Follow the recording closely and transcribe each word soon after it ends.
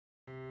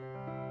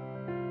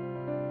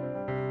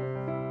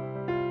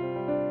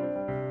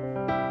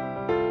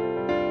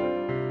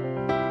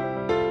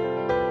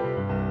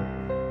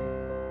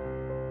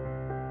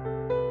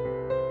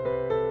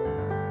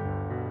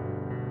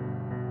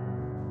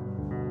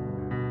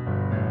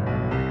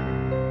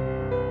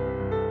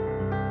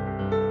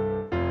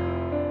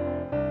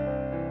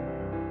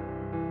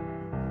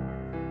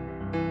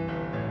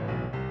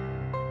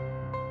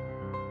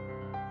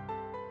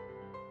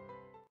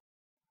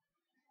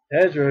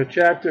Ezra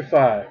chapter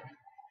 5.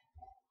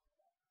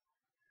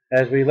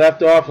 As we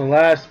left off in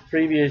the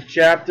previous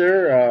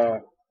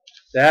chapter,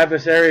 the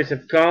adversaries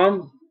have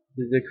come.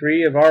 The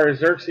decree of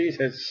Artaxerxes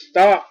has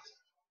stopped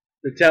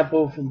the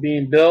temple from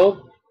being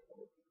built.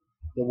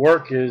 The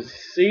work has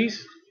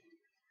ceased.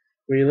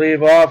 We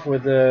leave off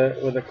with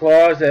a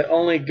clause that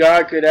only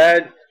God could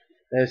add.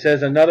 That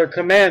says another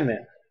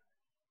commandment.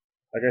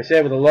 Like I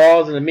said, with the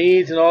laws and the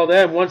Medes and all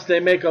that, once they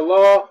make a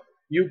law,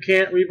 you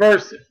can't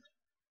reverse it.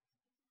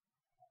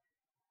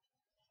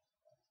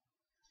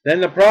 Then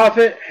the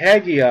prophet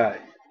Haggai.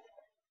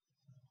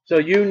 So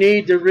you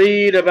need to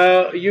read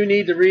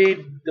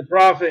the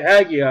prophet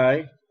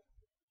Haggai.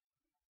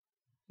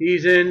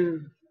 He's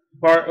in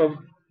part of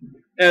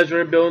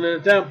Ezra building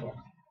the temple.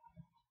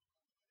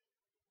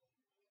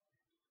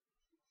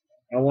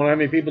 I wonder how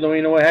many people don't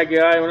even know what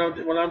Haggai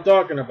what I'm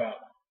talking about.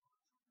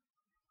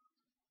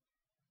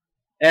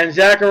 And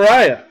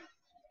Zechariah.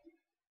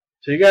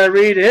 So you got to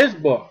read his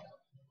book.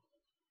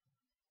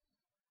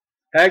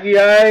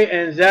 Haggai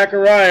and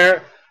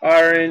Zechariah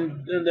are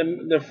in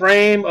the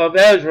frame of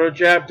Ezra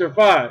chapter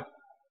 5.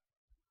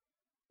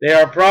 They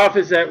are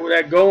prophets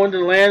that go into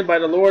the land by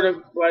the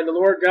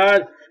Lord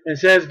God and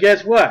says,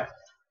 guess what?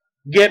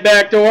 Get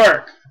back to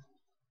work.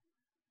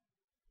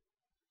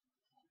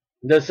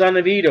 The son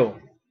of Edo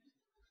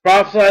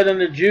prophesied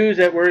unto the Jews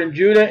that were in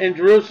Judah and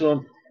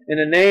Jerusalem in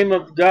the name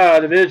of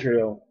God of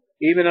Israel,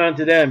 even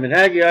unto them. And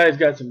Haggai has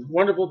got some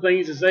wonderful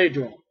things to say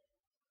to them.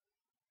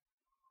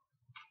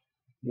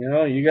 You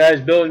know, you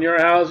guys building your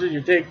houses, you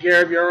take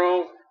care of your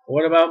own.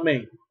 What about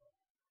me?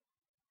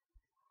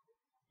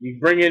 You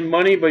bring in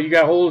money, but you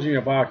got holes in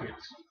your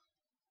pockets.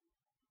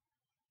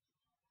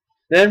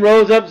 Then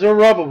rose up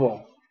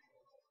Zerubbabel,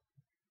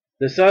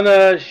 the son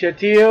of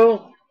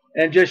Shealtiel,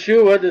 and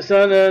Jeshua, the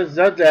son of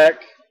Zadok,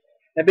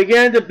 and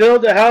began to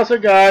build the house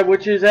of God,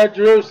 which is at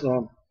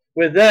Jerusalem.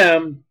 With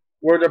them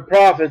were the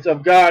prophets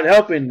of God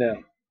helping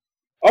them.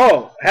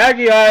 Oh,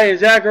 Haggai and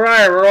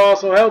Zechariah were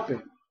also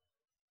helping.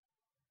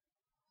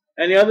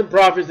 And the other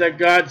prophets that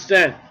God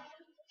sent.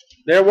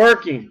 They're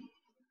working.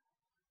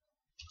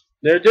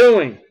 They're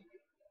doing.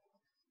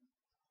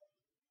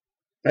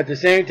 At the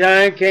same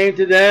time came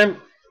to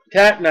them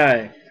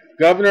Tatnai,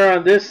 governor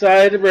on this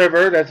side of the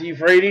river, that's the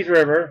Euphrates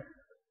River,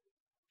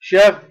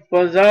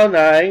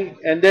 Shephazzai,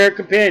 and their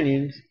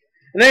companions.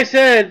 And they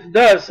said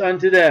thus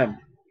unto them,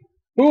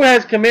 who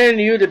has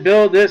commanded you to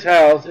build this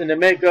house and to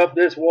make up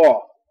this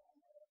wall?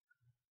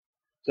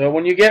 So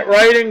when you get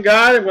right in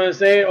God, I'm going to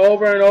say it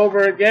over and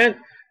over again,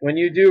 when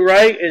you do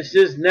right, it's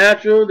just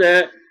natural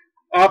that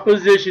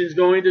opposition is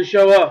going to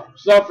show up,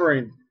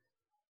 suffering.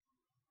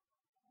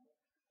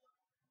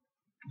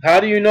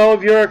 How do you know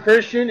if you're a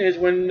Christian? Is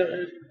when,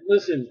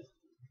 listen,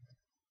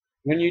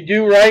 when you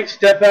do right,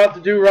 step out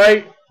to do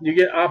right, you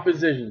get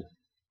opposition.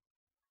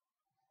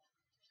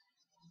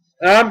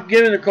 I'm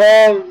giving the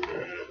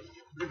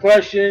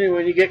question,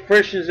 when you get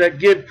Christians that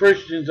give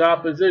Christians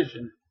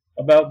opposition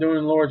about doing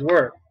the Lord's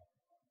work.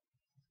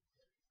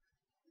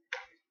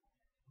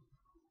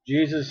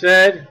 Jesus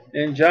said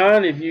in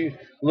John, if you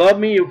love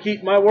me, you'll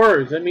keep my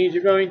words. That means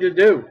you're going to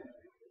do.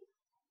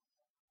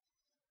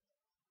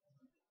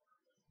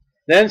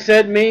 Then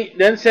said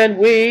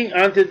we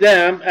unto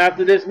them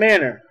after this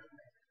manner.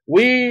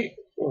 What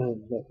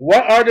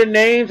are the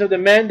names of the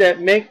men that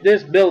make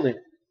this building?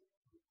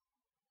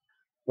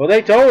 Well,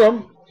 they told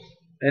them,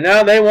 and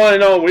now they want to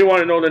know, we want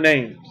to know the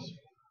names.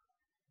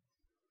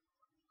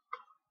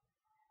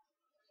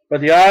 But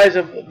the eyes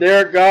of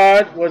their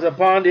God was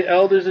upon the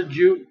elders of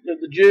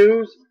the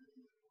Jews,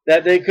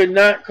 that they could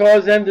not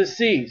cause them to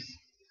cease.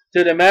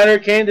 Till the matter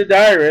came to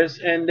Darius,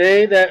 and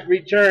they that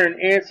returned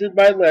answered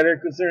by letter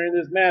concerning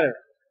this matter.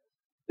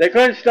 They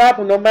couldn't stop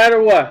them no matter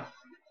what.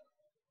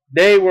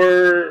 They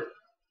were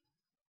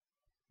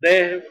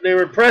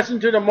pressing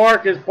to the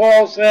mark, as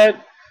Paul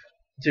said,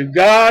 to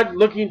God,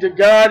 looking to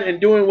God,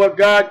 and doing what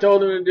God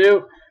told them to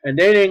do, and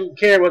they didn't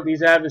care what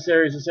these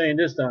adversaries are saying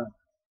this time.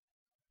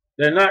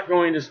 They're not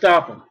going to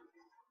stop them.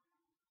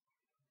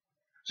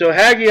 So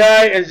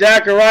Haggai and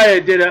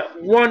Zechariah did a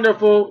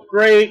wonderful,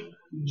 great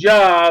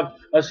job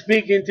of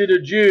speaking to the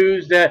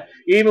Jews that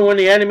even when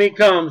the enemy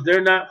comes,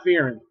 they're not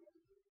fearing.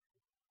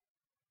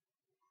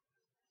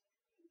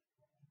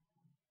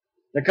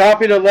 The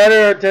copy of the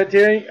letter of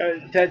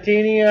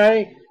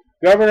Tatnai,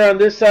 governor on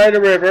this side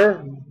of the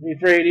river,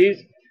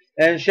 Euphrates,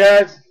 and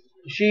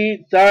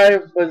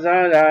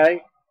Shephazzai,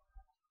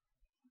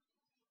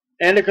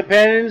 and the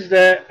companions,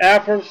 the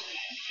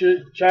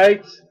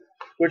Aphrodites,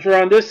 which were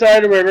on this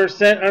side of the river,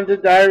 sent unto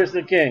Darius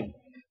the king.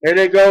 There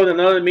they go with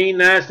another mean,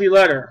 nasty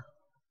letter.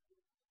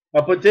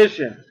 A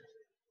petition.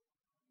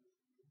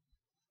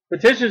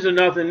 Petitions are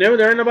nothing new.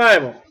 They're in the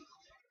Bible.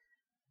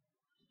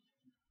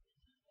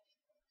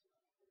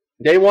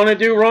 They want to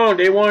do wrong.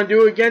 They want to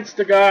do against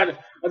the God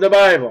of the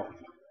Bible.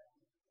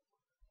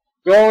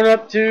 Going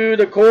up to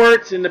the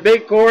courts and the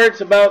big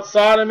courts about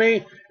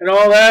sodomy and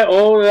all that.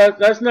 Oh,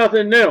 that's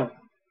nothing new.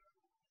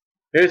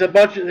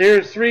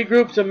 Here's three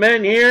groups of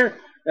men here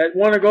that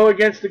want to go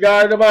against the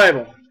God of the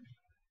Bible.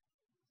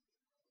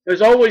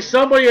 There's always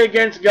somebody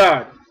against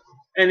God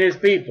and his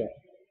people.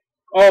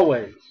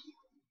 Always.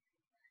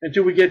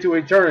 Until we get to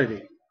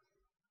eternity.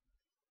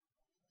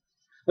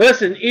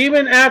 Listen,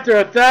 even after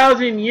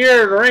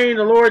 1,000-year reign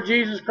of the Lord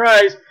Jesus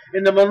Christ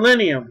in the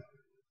millennium,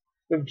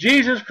 with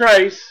Jesus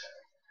Christ,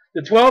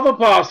 the 12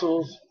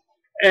 apostles,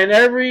 and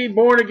every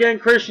born-again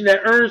Christian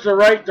that earns the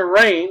right to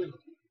reign,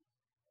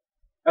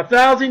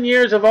 1,000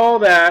 years of all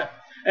that,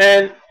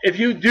 and if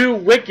you do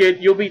wicked,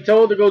 you'll be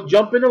told to go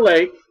jump in the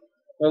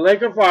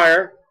lake of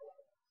fire.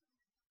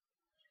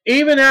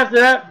 Even after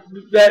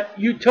that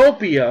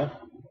utopia,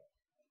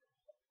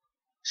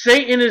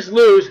 Satan is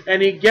loose,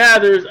 and he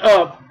gathers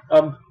up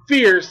a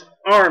fierce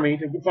army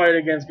to fight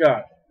against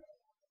God.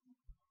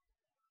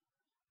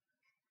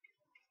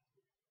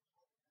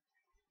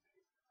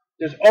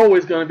 There's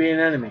always going to be an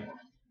enemy.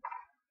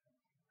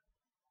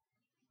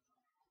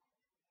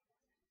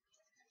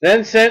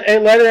 Then sent a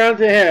letter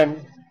unto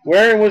him,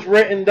 wherein was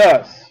written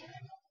thus,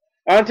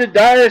 Unto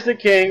Darius the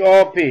king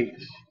all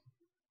peace.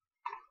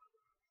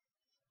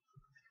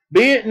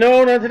 Be it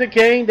known unto the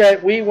king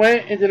that we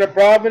went into the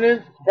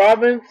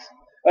province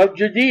of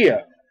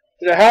Judea,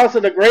 to the house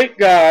of the great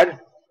God.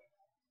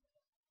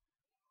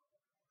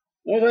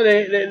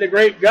 Notice the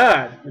great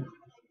God.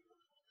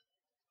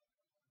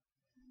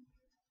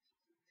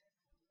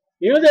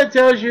 You know what that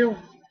tells you?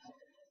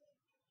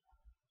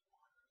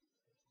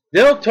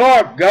 They'll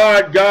talk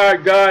God,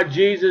 God, God,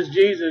 Jesus,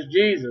 Jesus,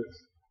 Jesus.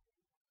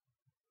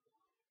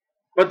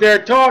 But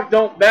their talk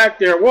don't back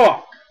their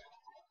walk.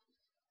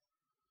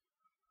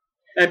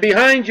 And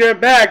behind your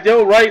back,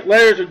 they'll write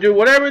letters or do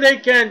whatever they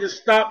can to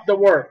stop the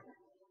work.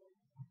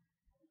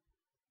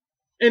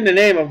 In the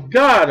name of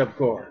God, of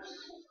course.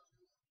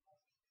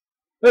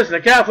 Listen,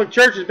 the Catholic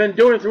Church has been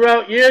doing it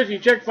throughout years. You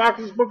check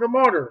Fox's Book of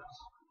Martyrs.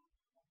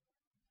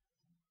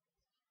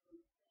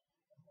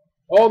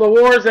 All the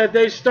wars that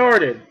they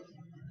started.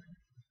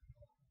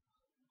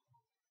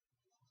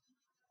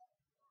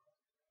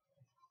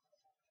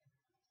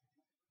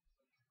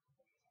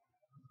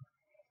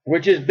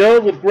 Which is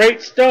built with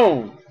great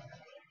stone,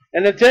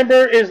 and the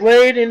timber is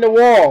laid in the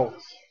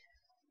walls.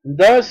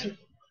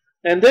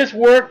 And this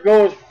work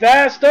goes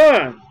fast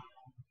on,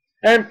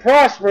 and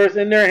prospers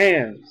in their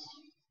hands.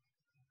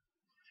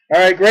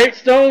 Alright, great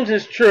stones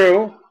is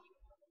true.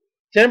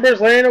 Timbers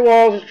laid in the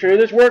walls is true.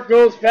 This work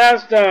goes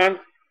fast on.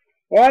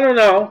 Well, I don't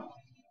know.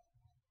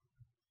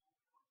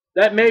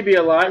 That may be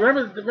a lie.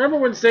 Remember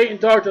when Satan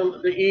talked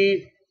to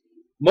Eve?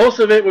 Most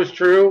of it was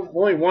true.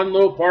 Only one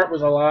little part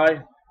was a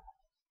lie.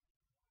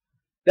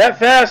 That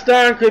fast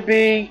on could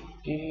be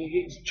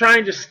he's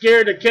trying to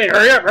scare the king.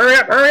 Hurry up, hurry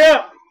up, hurry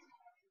up.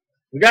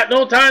 We got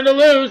no time to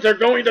lose. They're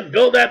going to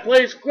build that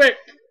place quick.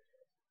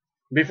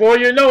 Before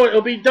you know it,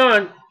 it'll be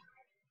done.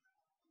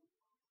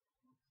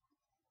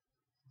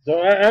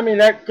 So, I mean,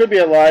 that could be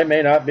a lie,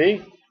 may not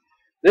be.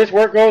 This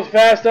work goes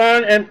fast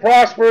on and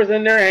prospers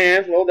in their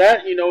hands. Well,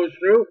 that you know is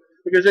true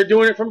because they're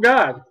doing it from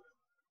God.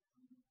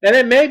 And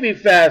it may be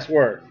fast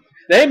work.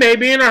 They may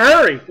be in a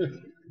hurry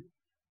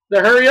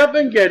to hurry up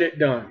and get it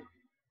done.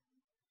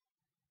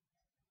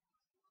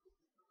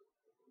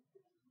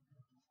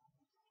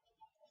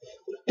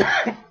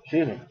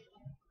 Excuse me.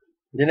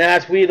 Then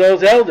asked we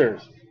those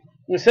elders,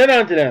 and said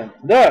unto them,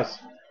 Thus,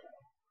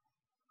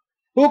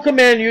 who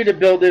commanded you to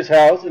build this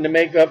house and to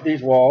make up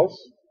these walls?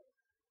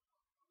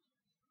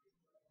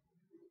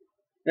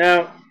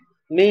 Now,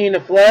 me in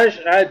the flesh,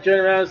 I'd turn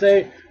around and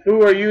say,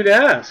 Who are you to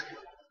ask?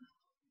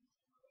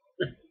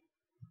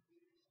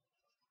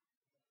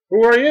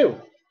 Who are you?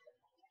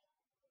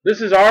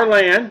 This is our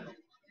land.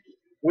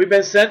 We've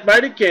been sent by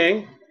the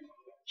king.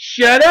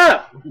 Shut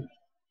up!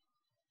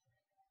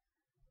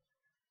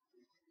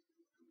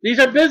 These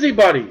are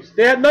busybodies.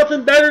 They have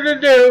nothing better to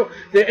do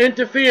than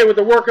interfere with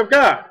the work of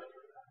God.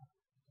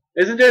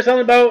 Isn't there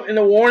something about, in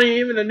the warning,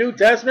 even in the New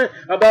Testament,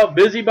 about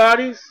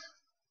busybodies?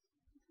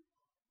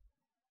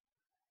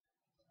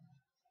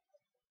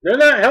 They're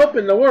not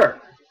helping the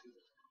work.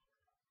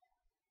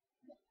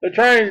 They're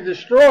trying to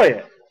destroy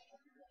it.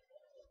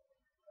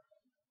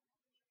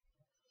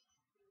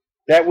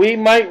 That we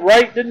might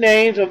write the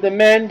names of the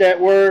men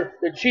that were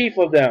the chief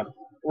of them.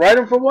 Write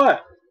them for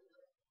what?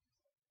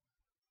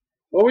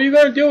 What were you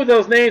going to do with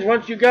those names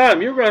once you got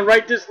them? You were going to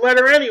write this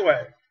letter anyway.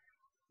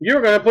 You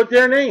were going to put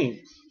their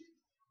names.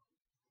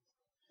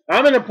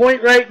 I'm at a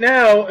point right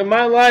now in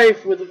my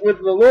life with the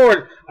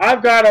Lord,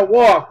 I've got to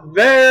walk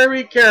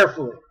very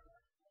carefully.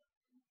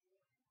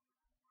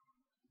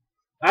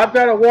 I've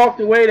got to walk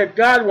the way that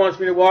God wants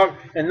me to walk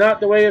and not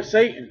the way of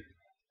Satan.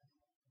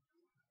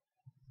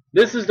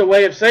 This is the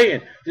way of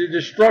Satan, to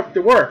destruct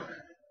the work.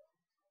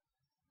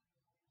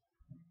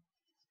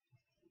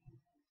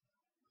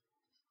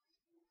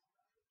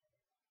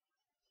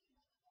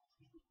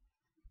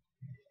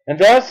 And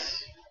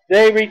thus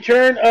they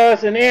returned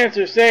us an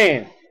answer,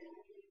 saying,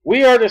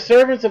 We are the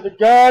servants of the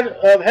God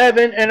of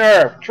heaven and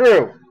earth.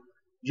 True.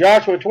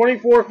 Joshua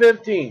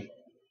 24:15.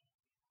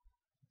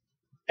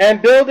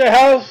 And build a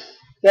house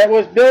that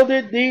was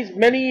builded these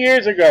many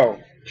years ago.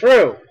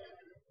 True.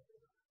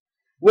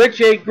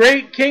 Which a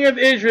great king of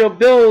Israel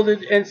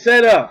builded and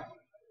set up.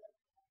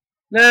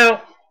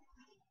 Now,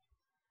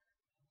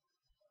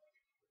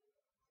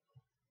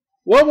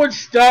 what would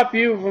stop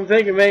you from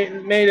thinking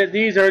may that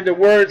these are the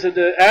words of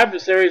the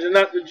adversaries and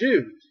not the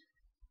Jews?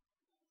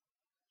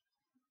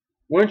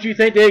 Wouldn't you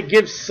think they'd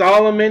give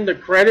Solomon the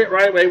credit,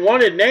 right? They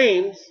wanted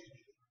names.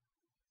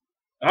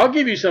 I'll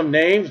give you some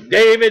names.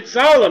 David,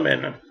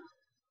 Solomon.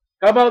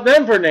 How about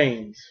them for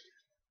names?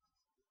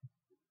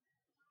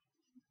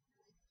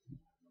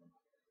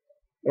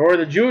 Or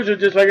the Jews are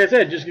just, like I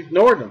said, just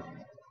ignored them.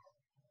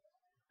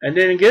 And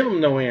didn't give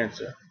them no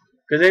answer.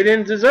 Because they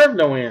didn't deserve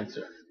no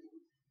answer.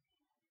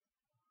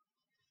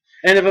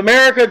 And if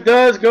America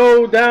does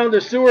go down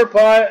the sewer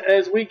pot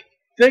as we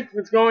think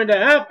it's going to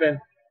happen,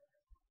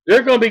 there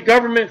are going to be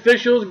government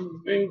officials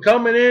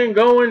coming in,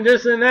 going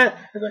this and that.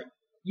 It's like,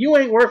 you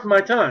ain't worth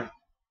my time.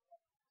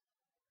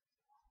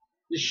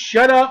 Just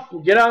shut up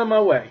and get out of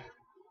my way.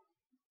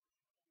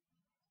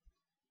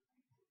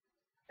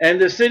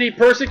 And the city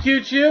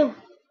persecutes you?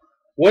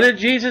 What did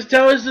Jesus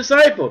tell his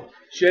disciples?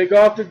 Shake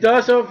off the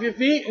dust off your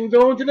feet and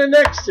go into the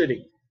next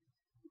city.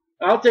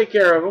 I'll take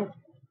care of them.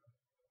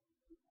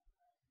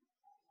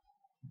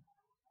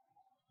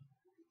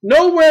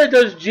 Nowhere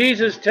does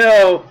Jesus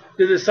tell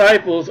the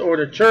disciples or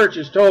the church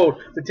is told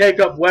to take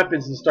up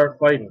weapons and start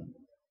fighting.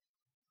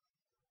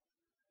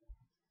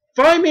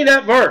 Find me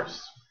that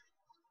verse.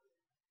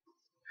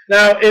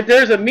 Now, if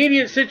there's an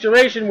immediate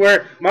situation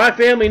where my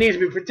family needs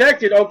to be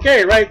protected,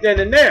 okay, right then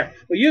and there.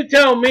 But you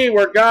tell me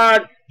where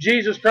God,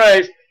 Jesus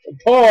Christ,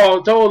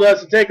 Paul told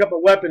us to take up a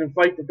weapon and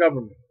fight the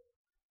government.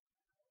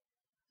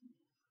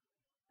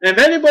 And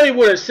if anybody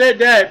would have said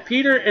that,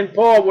 Peter and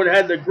Paul would have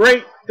had the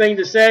great thing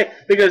to say,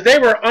 because they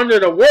were under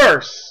the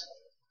worst.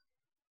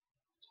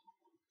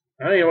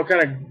 I don't know what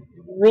kind of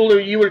ruler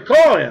you would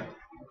call him.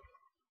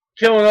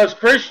 Killing us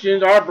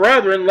Christians, our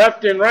brethren,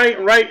 left and right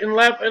and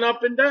left and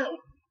up and down.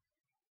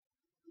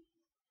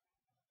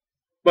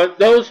 But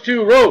those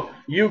two wrote,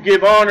 you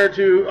give honor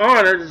to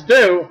honor is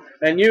due,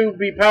 and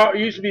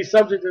you should be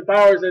subject to the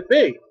powers that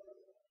be.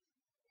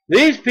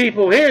 These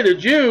people here, the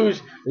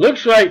Jews,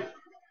 looks like,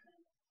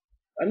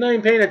 I'm not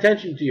even paying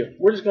attention to you.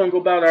 We're just going to go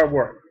about our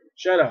work.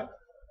 Shut up.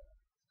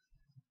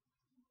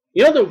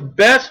 You know the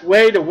best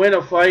way to win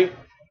a fight?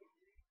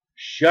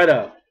 Shut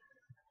up.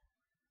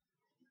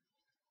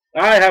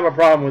 I have a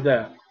problem with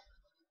that.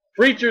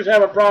 Preachers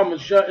have a problem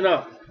with shutting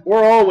up.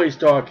 We're always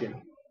talking.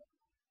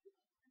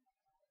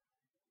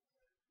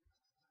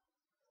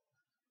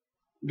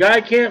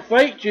 Guy can't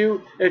fight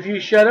you if you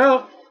shut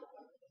up.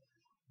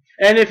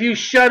 And if you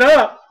shut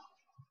up,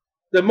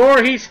 the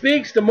more he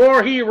speaks, the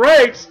more he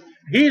writes,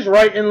 he's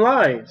writing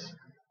lies.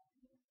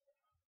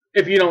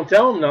 If you don't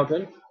tell him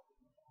nothing.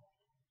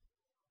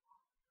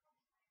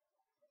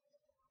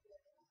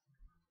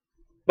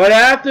 But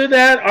after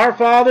that, our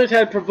fathers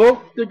had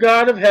provoked the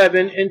God of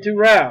heaven into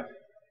wrath.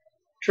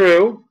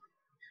 True.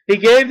 He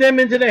gave them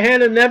into the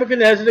hand of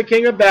Nebuchadnezzar, the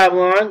king of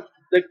Babylon,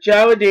 the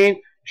Chaldean.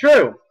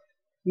 True.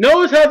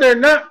 Notice how they're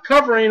not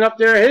covering up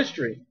their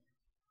history.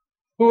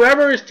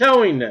 Whoever is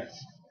telling this,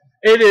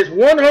 it is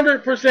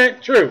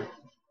 100% true.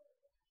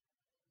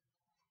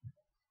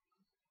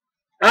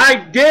 I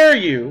dare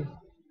you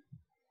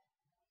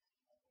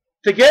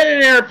to get in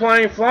an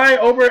airplane, fly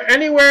over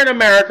anywhere in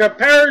America,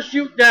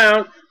 parachute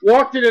down,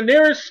 walk to the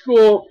nearest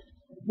school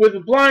with a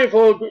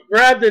blindfold,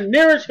 grab the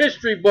nearest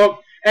history book,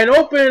 and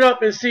open it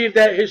up and see if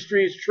that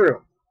history is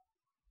true.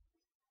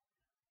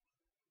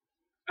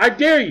 I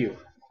dare you.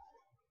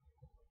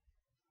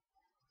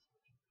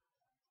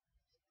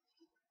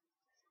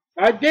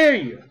 I dare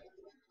you.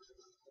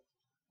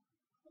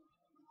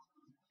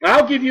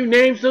 I'll give you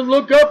names to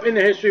look up in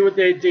the history what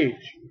they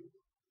teach.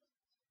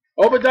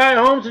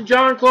 Obadiah Holmes and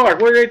John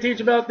Clark. What do they teach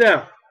about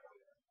them?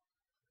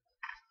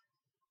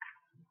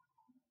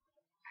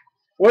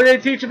 What do they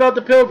teach about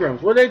the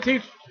Pilgrims? What do they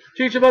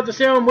teach about the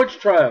Salem witch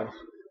trials?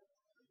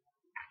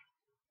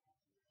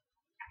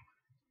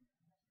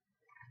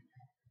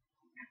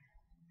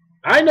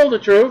 I know the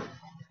truth.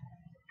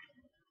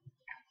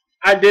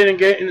 I didn't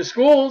get into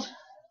schools,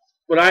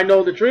 but I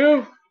know the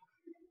truth.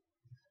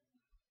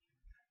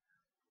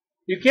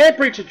 You can't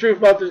preach the truth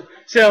about the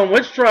Salem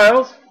witch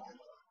trials.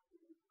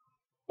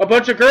 A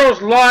bunch of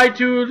girls lied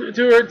to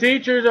her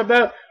teachers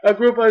about a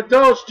group of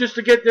adults just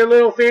to get their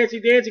little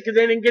fancy dancing because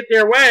they didn't get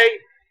their way.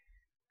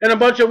 And a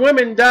bunch of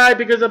women died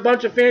because a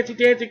bunch of fancy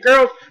dancing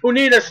girls who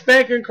need a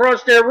spanking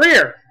across their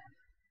rear.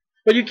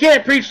 But you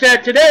can't preach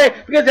that today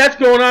because that's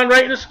going on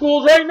right in the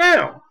schools right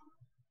now.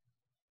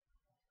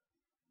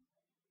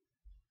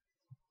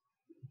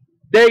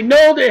 They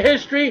know the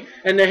history,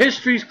 and the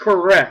history's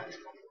correct.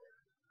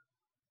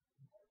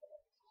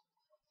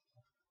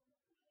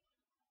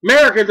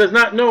 America does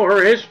not know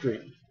her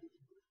history.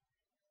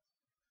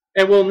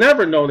 And will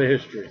never know the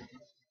history.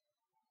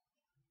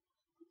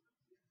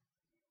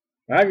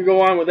 I can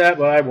go on with that,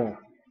 but I won't.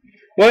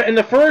 But in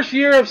the first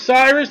year of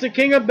Cyrus, the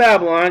king of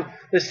Babylon,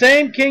 the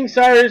same King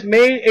Cyrus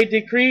made a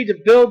decree to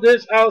build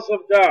this house of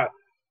God.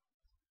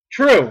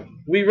 True.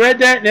 We read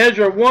that in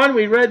Ezra 1.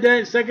 We read that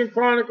in 2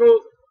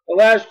 Chronicles, the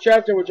last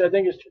chapter, which I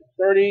think is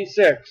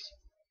 36.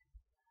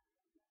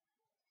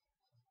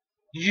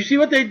 Did you see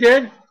what they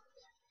did?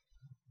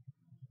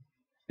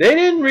 They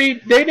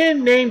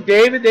didn't name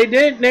David. They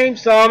didn't name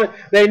Solomon.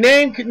 They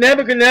named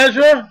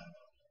Nebuchadnezzar.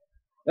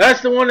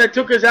 That's the one that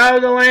took us out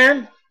of the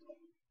land.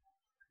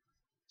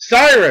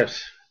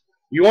 Cyrus.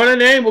 You want a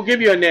name? We'll give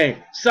you a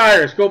name.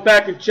 Cyrus. Go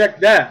back and check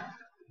that.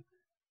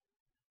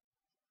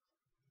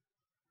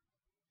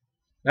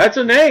 That's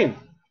a name.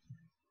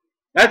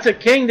 That's a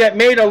king that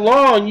made a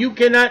law, and you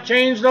cannot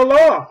change the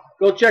law.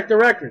 Go check the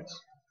records.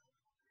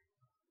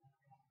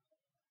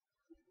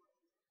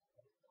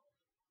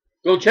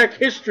 Go check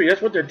history.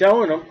 That's what they're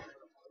telling them.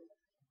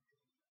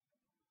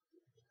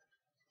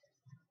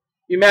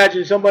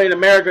 Imagine somebody in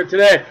America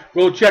today,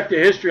 go check the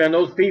history on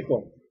those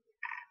people.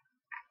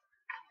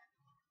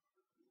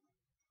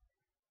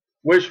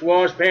 Wish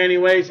wash,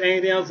 panty waste,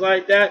 anything else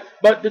like that,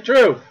 but the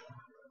truth.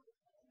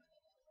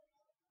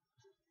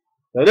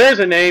 So there's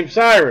a name,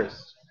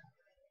 Cyrus.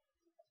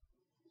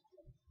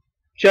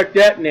 Check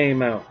that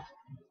name out.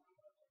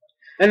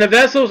 And the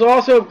vessels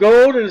also of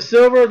gold and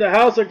silver of the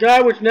house of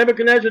God, which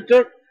Nebuchadnezzar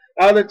took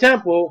out of the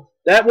temple,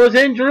 that was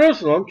in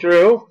Jerusalem,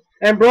 true,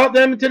 and brought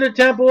them into the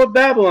temple of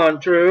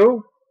Babylon,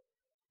 true.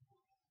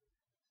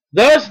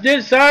 Thus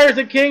did Cyrus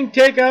the king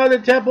take out of the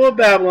temple of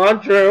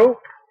Babylon, true,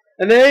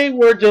 and they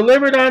were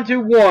delivered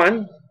unto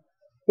one,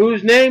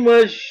 whose name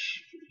was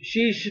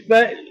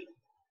Sheshbaziah.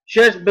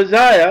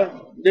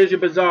 There's your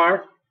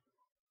bazaar.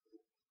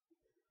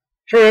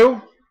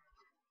 True.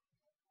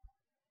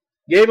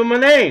 Gave him a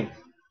name.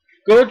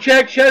 Go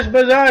check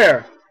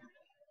Sheshbaziah.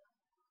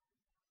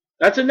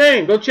 That's a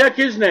name. Go check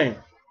his name.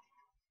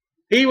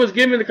 He was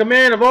given the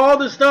command of all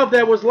the stuff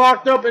that was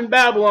locked up in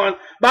Babylon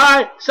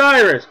by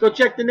Cyrus. Go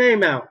check the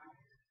name out.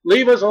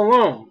 Leave us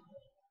alone.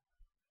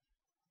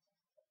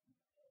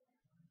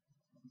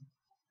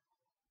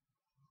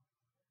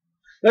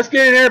 Let's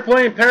get an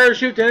airplane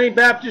parachute to any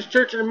Baptist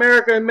church in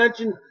America and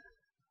mention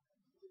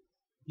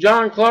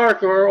John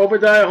Clark or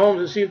Obadiah Holmes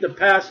and see if the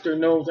pastor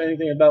knows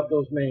anything about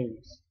those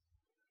names.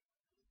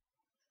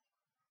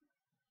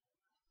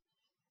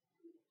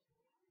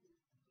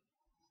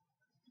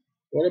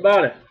 What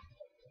about it?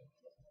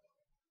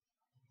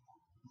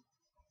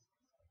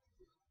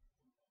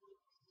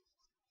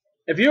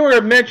 If you were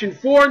to mention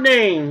 4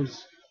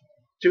 names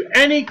to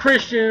any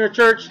Christian in a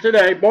church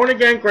today, born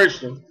again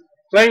Christian,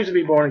 claims to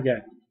be born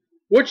again,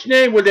 which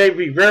name would they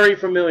be very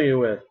familiar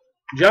with?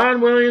 John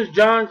Williams,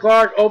 John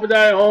Clark,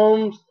 Obadiah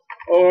Holmes,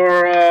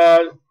 or I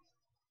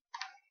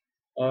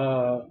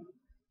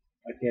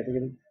can't think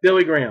of it,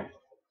 Billy Graham.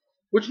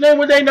 Which name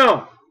would they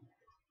know?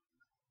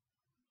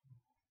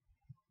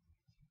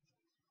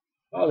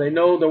 Oh, they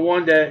know the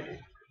one that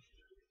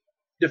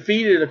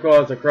defeated the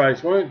cause of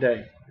Christ, weren't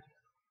they?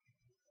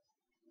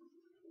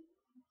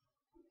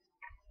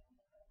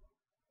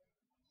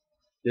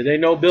 Did they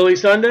know Billy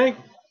Sunday?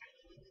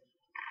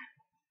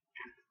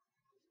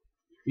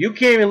 You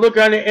can't even look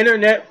on the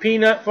internet.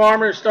 Peanut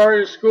farmer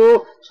started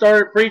school,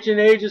 started preaching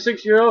at the age of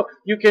 6-year-old.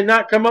 You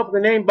cannot come up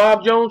with the name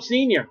Bob Jones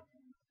Sr.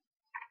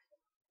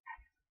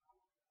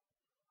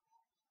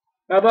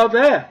 How about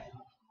that?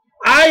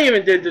 I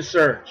even did the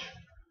search.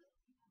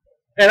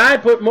 And I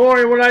put more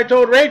in what I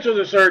told Rachel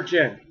to search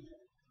in.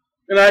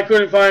 And I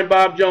couldn't find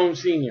Bob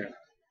Jones Sr.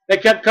 They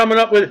kept coming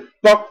up with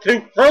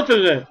Buck-Tink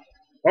President.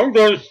 I'm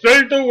going to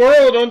save the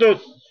world under...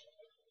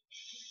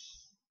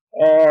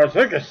 I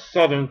think it's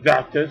Southern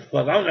Baptist,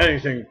 but not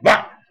anything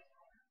but.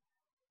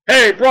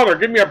 Hey, brother,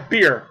 give me a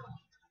beer.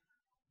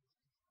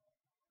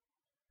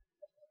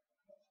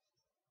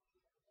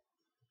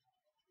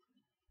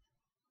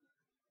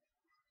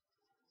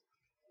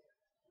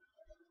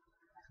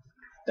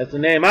 That's the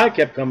name I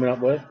kept coming up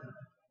with.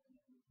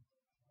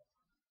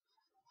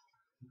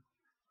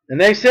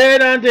 And they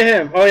said unto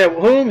him,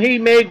 whom he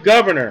made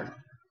governor.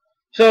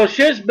 So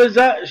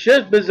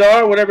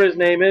Sheshbazzar, whatever his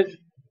name is,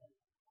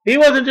 he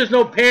wasn't just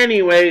no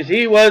pantyways,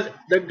 he was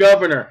the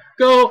governor.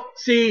 Go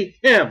see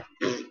him.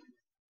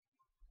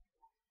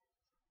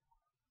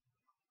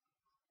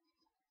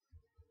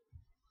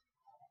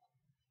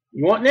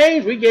 You want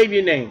names? We gave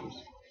you names.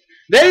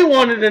 They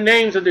wanted the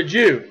names of the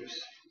Jews.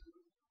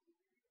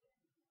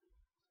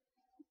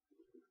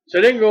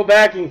 So they can go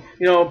back and,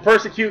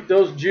 persecute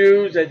those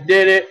Jews that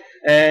did it.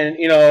 And,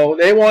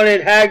 they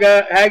wanted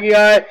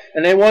Haggai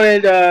and they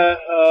wanted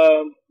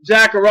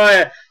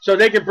Zechariah so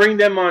they could bring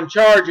them on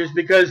charges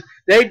because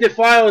they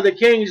defiled the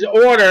king's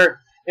order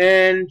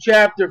in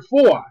chapter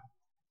 4.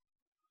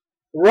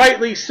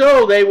 Rightly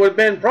so, they would have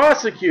been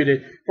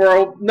prosecuted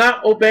for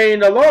not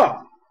obeying the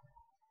law.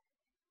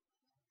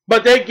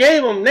 But they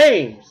gave them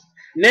names.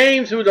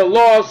 Names who the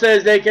law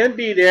says they can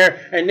be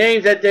there, and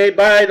names that they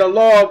by the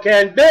law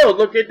can build.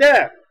 Look at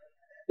that.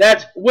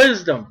 That's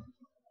wisdom.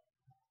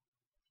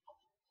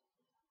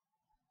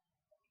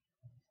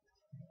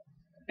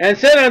 And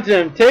said unto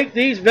him, take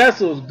these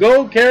vessels,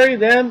 go carry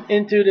them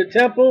into the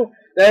temple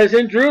that is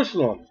in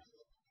Jerusalem.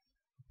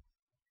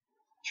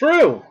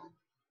 True.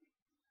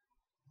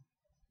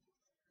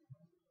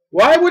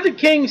 Why would the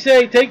king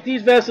say, take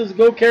these vessels,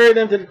 go carry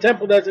them to the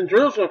temple that's in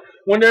Jerusalem,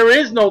 when there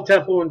is no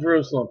temple in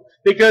Jerusalem,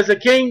 because the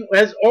king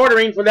is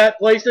ordering for that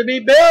place to be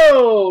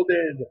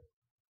builded.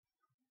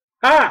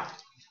 Ha!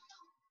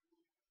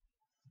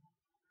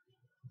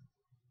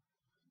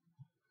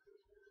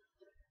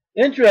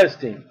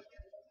 Interesting.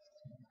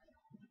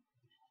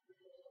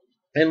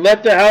 And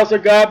let the house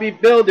of God be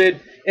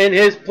builded in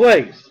his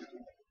place.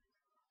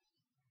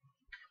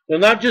 So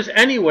not just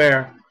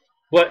anywhere,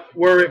 but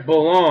where it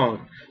belongs.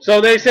 So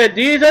they said,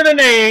 these are the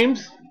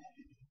names.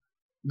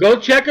 Go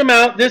check them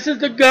out. This is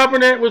the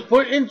governor that was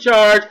put in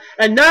charge.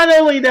 And not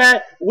only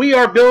that, we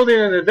are building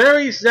in the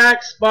very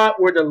exact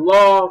spot where the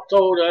law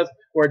told us,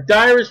 where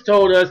Darius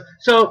told us.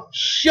 So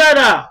shut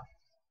up.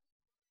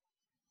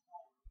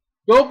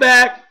 Go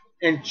back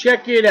and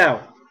check it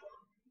out.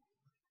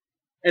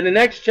 In the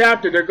next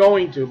chapter, they're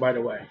going to, by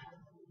the way.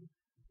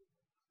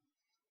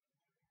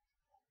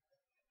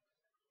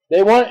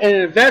 They want an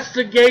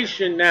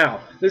investigation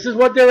now. This is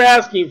what they're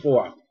asking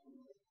for.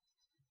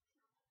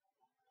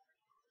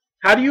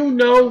 How do you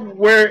know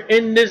we're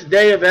in this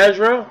day of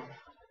Ezra?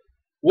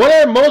 What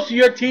are most of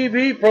your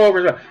TV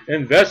programs?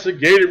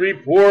 Investigative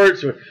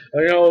reports, or,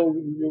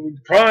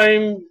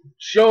 crime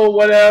show,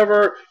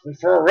 whatever, and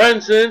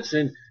forensics,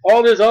 and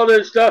all this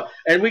other stuff.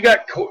 And we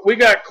got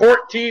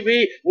court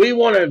TV. We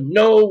want to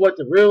know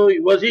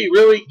was he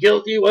really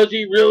guilty? Was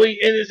he really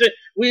innocent?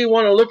 We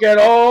want to look at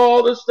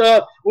all the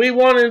stuff. We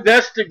want to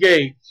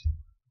investigate.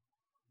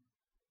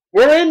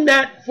 We're in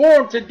that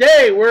form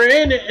today. We're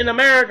in it in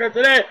America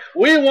today.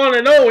 We want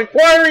to know.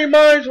 Inquiring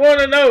minds want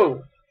to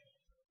know.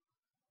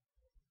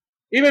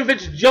 Even if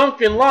it's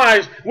junk and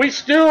lies, we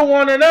still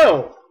want to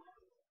know.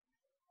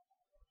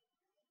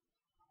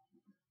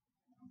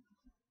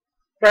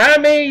 For how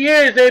many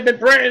years they've been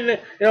praying,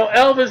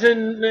 Elvis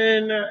and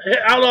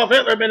Adolf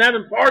Hitler have been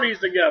having parties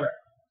together.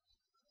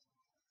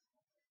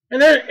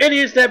 And there are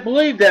idiots that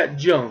believe that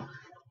junk.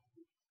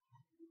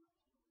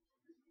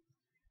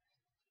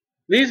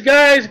 These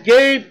guys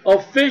gave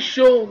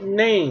official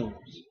names.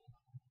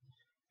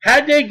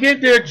 Had they give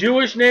their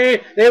Jewish name,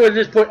 they would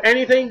just put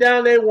anything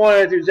down they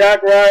wanted to.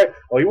 Zechariah,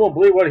 oh, you won't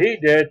believe what he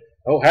did.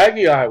 Oh,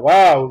 Haggai,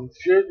 wow.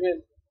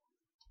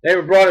 They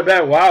were brought it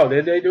back. Wow,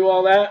 did they do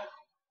all that?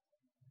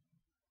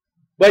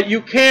 But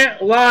you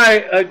can't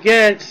lie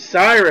against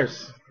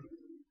Cyrus.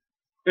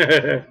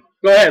 Go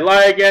ahead,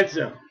 lie against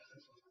him.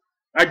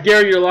 I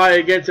dare you to lie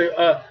against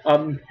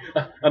a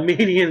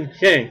Median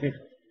king.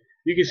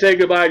 You can say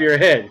goodbye to your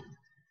head.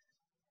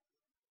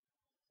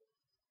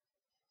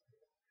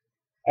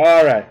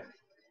 All right.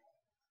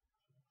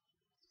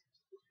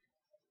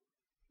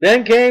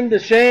 Then came the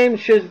same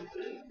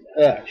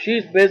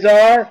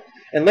Sheshbazzar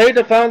and laid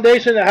the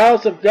foundation of the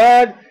house of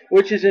God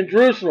which is in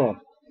Jerusalem.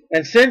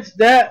 And since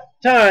that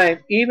time,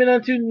 even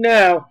unto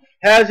now,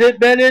 has it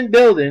been in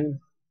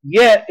building,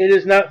 yet it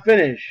is not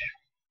finished.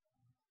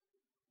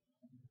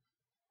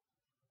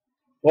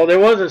 Well, there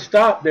was a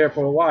stop there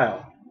for a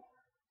while.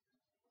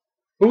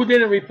 Who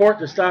didn't report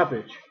the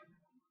stoppage?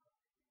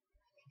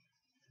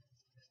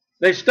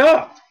 They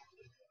stopped.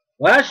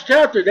 Last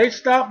chapter, they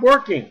stopped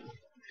working.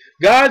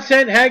 God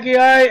sent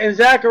Haggai and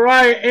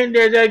Zechariah in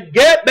there to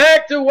get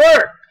back to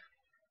work.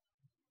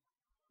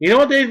 You know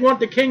what they want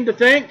the king to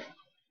think?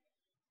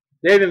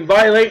 They've been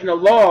violating the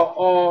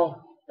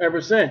law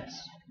ever since.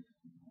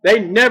 They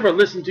never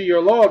listened to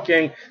your law,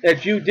 king,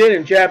 that you did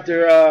in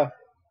chapter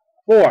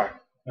 4.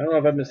 I don't know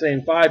if I've been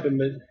saying 5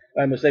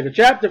 by mistake. But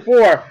chapter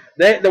 4,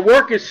 the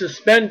work is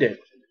suspended.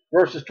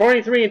 Verses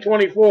 23 and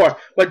 24.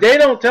 But they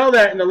don't tell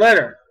that in the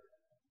letter.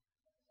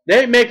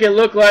 They make it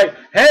look like,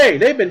 hey,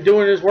 they've been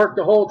doing this work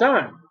the whole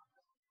time.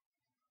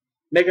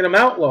 Making them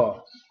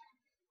outlaws.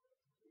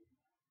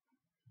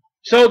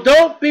 So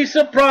don't be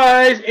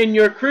surprised in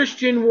your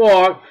Christian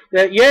walk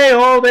that, yea,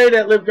 all they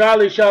that live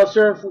godly shall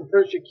serve for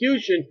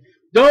persecution.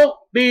 Don't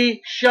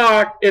be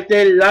shocked if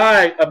they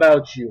lie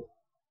about you.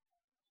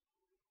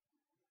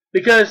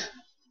 Because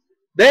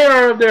they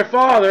are of their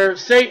father,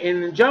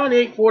 Satan. And John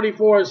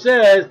 8:44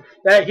 says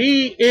that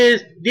he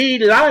is the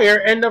liar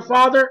and the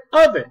father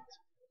of it.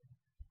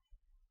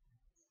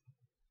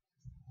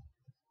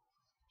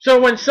 So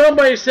when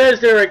somebody says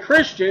they're a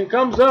Christian,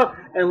 comes up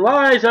and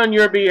lies on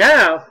your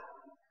behalf,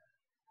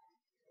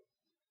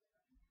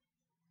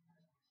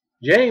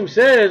 James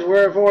says,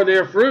 wherefore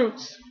their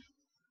fruits,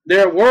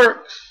 their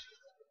works,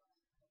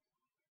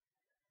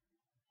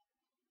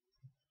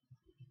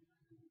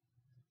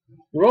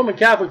 the Roman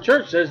Catholic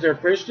Church says they're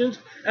Christians.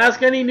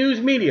 Ask any news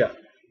media.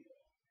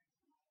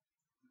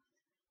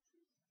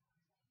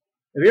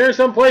 If you're in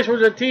some place where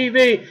there's a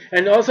TV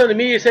and all of a sudden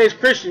the media says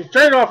Christians,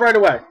 turn it off right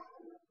away.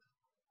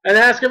 And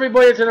ask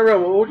everybody that's in the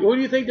room, who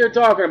do you think they're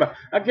talking about?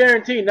 I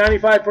guarantee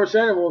 95% of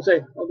them will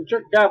say, oh,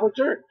 the Catholic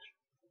Church.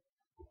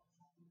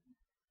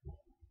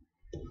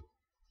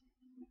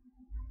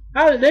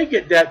 How did they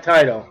get that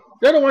title?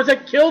 They're the ones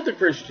that killed the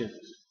Christians.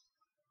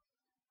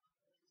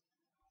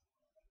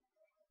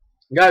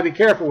 You got to be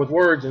careful with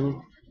words.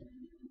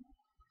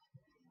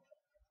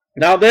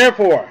 Now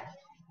therefore,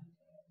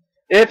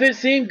 if it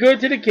seemed good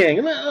to the king,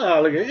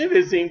 oh, look at it, if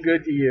it seemed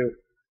good to you,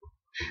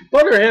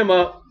 butter him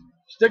up,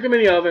 stick him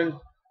in the oven,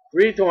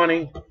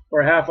 $3.20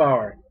 for a half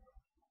hour.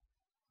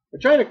 We're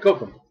trying to cook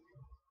them.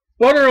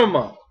 Butter them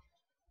up.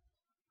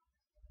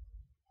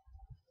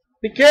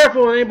 Be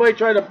careful when anybody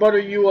try to butter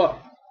you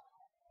up.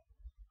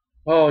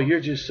 Oh, you're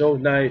just so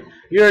nice.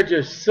 You're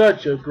just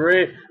such a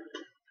great...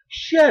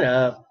 Shut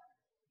up.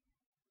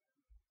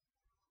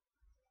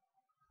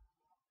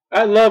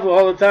 I love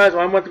all the times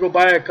when I went to go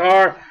buy a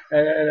car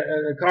at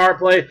a car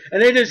place,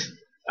 and they just,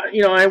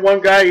 I had one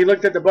guy, he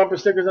looked at the bumper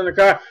stickers on the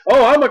car.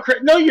 Oh, I'm a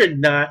no, you're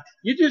not.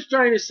 You're just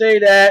trying to say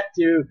that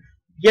to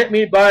get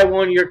me to buy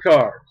one of your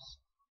cars.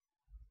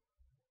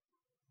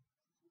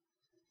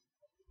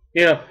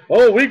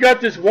 Oh, we got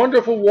this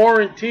wonderful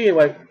warranty.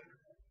 Like,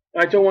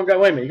 I told one guy,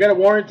 wait a minute, you got a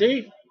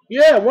warranty?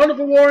 Yeah,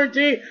 wonderful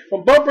warranty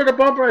from bumper to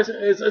bumper. I said,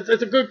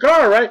 it's a good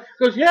car, right?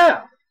 He goes,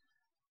 yeah.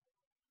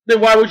 Then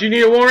why would you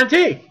need a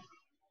warranty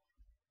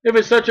if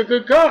it's such a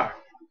good car?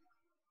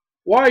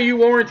 Why are you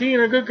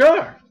warrantying a good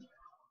car?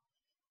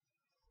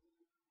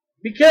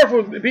 Be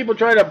careful if people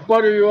try to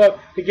butter you up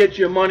to get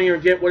your money or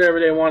get whatever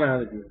they want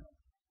out of you.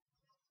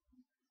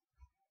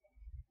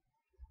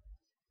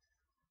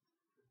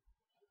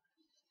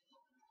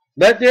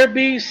 Let there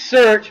be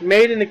search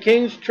made in the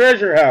king's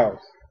treasure house.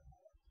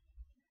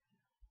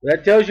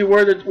 That tells you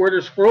where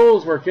the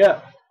scrolls were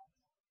kept.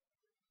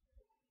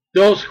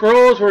 Those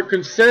scrolls were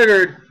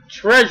considered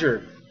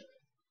treasured.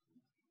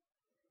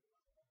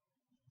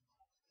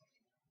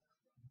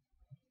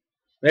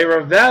 They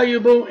were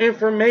valuable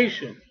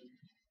information.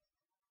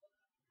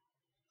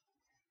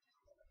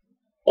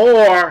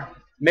 Or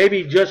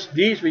maybe just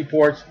these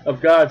reports of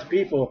God's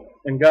people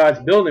and God's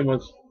building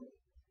was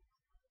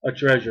a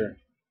treasure.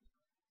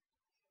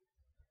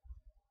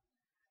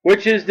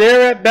 Which is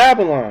there at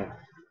Babylon.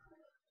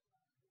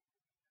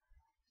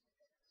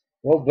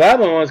 Well,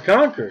 Babylon was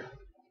conquered,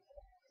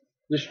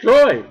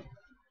 destroyed.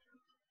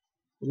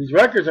 These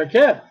records are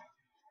kept.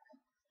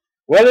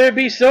 Whether it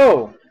be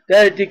so,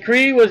 that a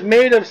decree was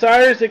made of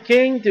Cyrus the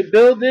king to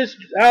build this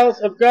house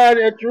of God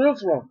at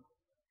Jerusalem,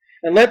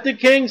 and let the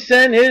king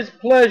send his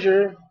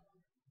pleasure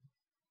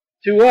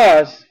to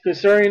us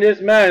concerning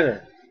this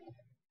matter.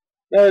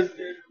 Now,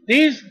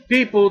 these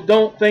people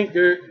don't think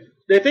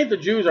they think the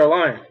Jews are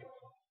lying.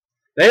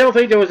 They don't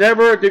think there was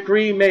ever a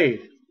decree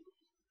made.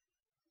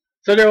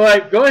 So they're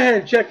like, go ahead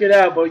and check it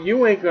out, but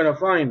you ain't going to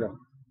find them.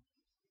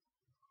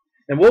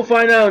 And we'll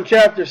find out in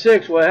chapter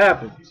 6 what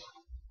happens.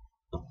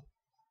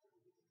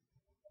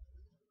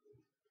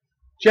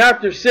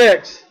 Chapter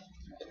 6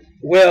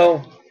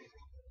 will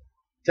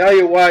tell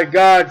you why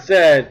God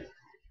said,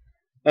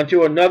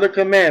 unto another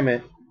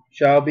commandment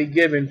shall be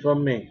given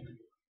from me.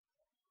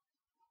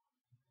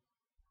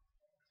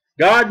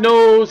 God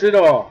knows it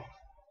all,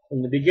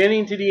 from the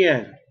beginning to the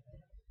end.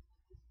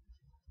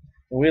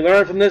 And we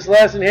learn from this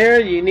lesson here,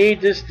 you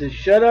need just to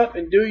shut up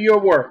and do your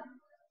work.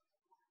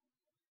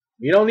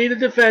 You don't need to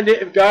defend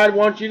it if God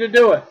wants you to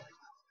do it.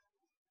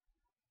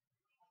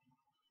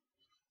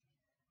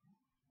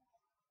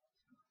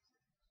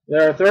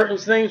 There are certain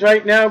things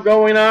right now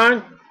going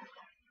on.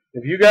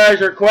 If you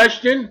guys are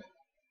questioned,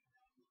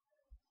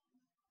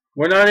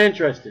 we're not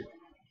interested.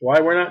 That's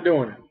why we're not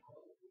doing it.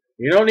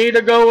 You don't need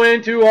to go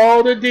into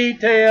all the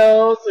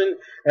details and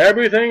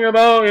everything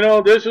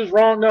about, this is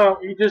wrong. No,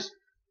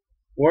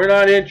 we're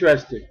not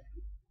interested.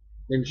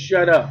 Then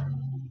shut up.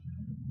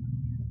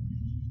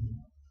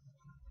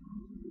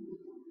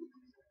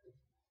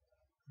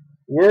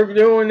 We're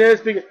doing this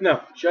because,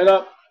 no, shut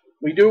up.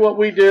 We do what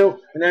we do,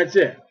 and that's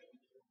it.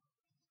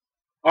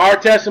 Our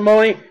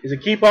testimony is to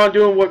keep on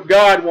doing what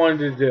God wanted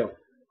to do.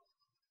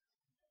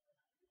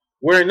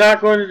 We're not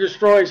going to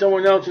destroy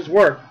someone else's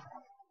work.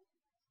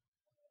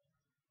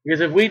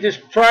 Because if we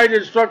just try to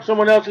destruct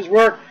someone else's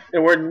work,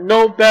 then we're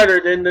no better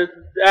than the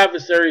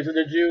adversaries of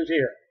the Jews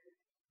here.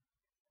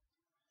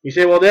 You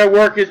say, well, their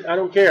work is, I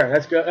don't care.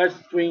 That's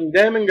between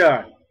them and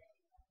God.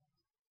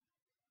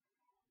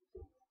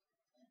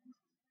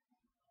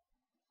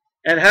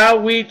 And how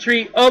we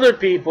treat other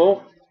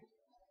people,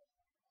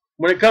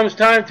 when it comes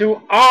time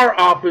to our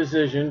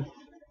opposition,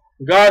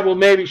 God will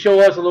maybe show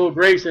us a little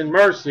grace and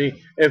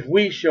mercy if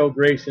we show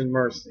grace and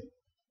mercy.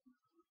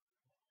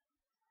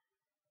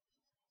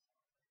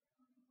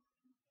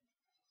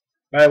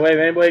 By the way, if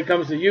anybody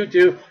comes to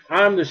YouTube,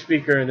 I'm the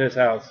speaker in this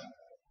house.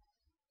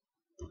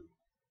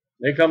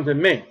 They come to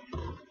me.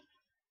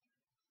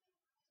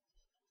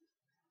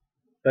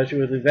 Especially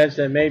with events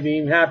that may be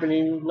even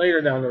happening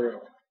later down the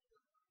road.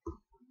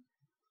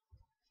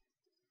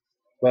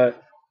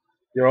 But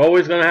you're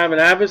always going to have an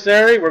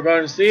adversary. We're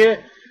going to see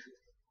it.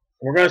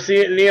 We're going to see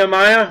it in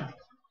Nehemiah.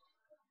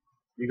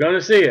 You're going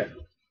to see it.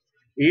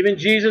 Even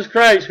Jesus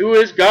Christ, who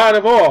is God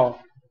of all,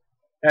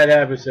 had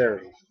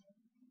adversaries.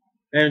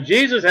 And if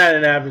Jesus had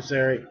an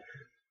adversary,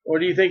 what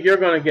do you think you're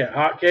going to get?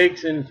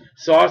 Hotcakes and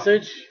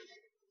sausage?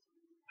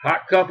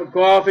 Hot cup of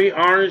coffee,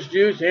 orange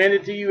juice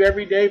handed to you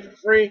every day for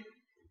free?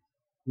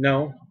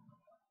 No.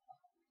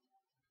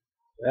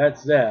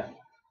 That's that.